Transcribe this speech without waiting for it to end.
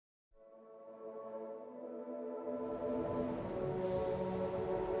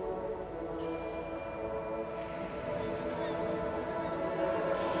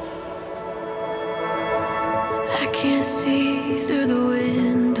can't see through the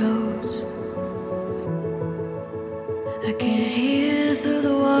windows. I can't hear through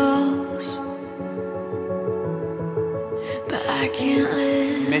the walls. But I can't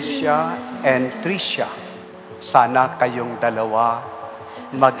live. Misha and Trisha, sana kayong dalawa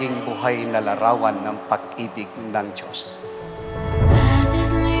maging buhay na larawan ng pag-ibig ng Diyos. I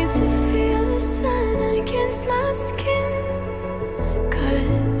just need to feel the sun against my skin,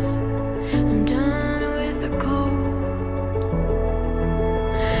 'cause I'm done with the cold.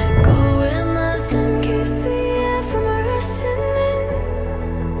 Go where nothing keeps the air from rushing in,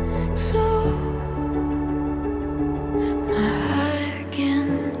 so my heart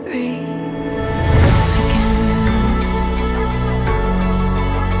can breathe again.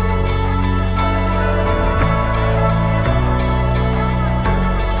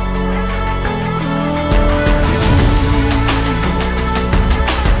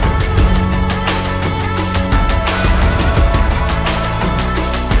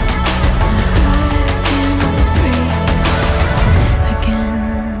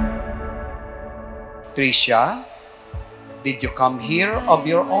 Tricia, did you come here of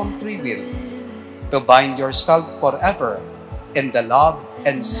your own free will to bind yourself forever in the love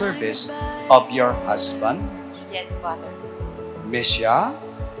and service of your husband? Yes, Father. Misha,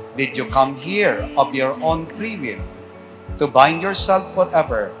 did you come here of your own free will to bind yourself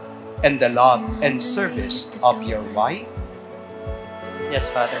forever in the love and service of your wife? Yes,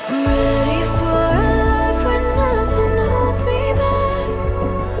 Father. I'm ready for a life where nothing holds me back.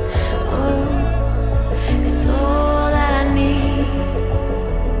 Oh, it's all that I need.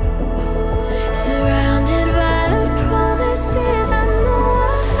 Surrounded by the promises I know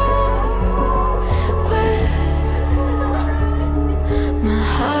I have, where my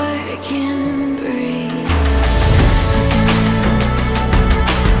heart can breathe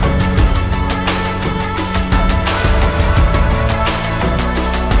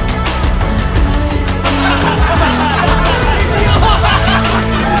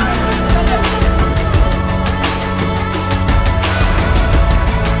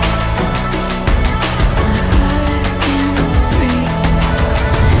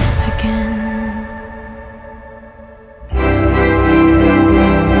again.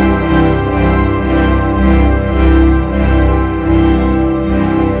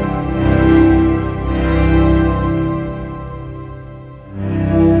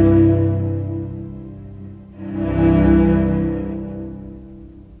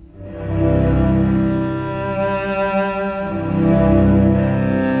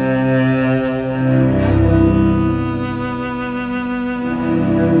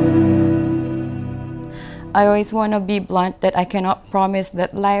 I always want to be blunt that I cannot promise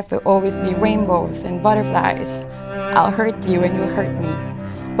that life will always be rainbows and butterflies. I'll hurt you and you'll hurt me.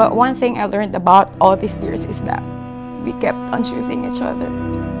 But one thing I learned about all these years is that we kept on choosing each other.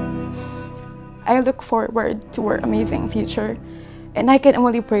 I look forward to our amazing future, and I can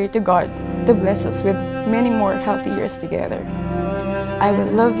only pray to God to bless us with many more healthy years together. I will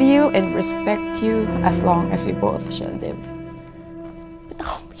love you and respect you as long as we both shall live.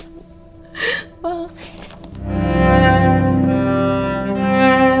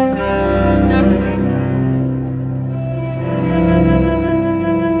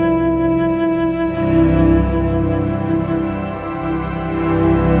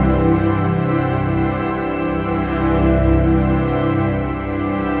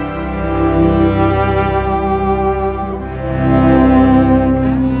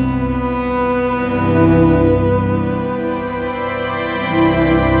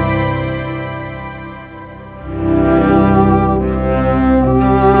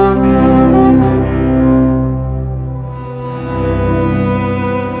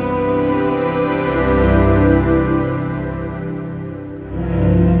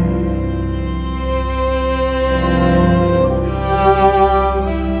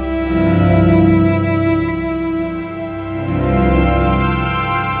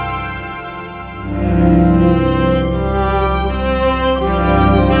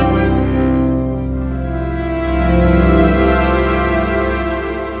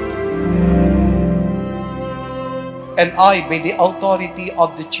 And I, by the authority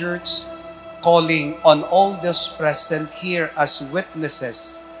of the Church, calling on all those present here as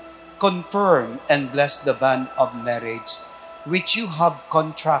witnesses, confirm and bless the bond of marriage which you have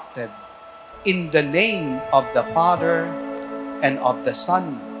contracted in the name of the Father and of the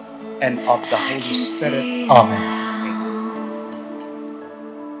Son and of the Holy Spirit. Amen.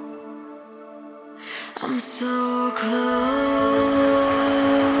 I'm so close.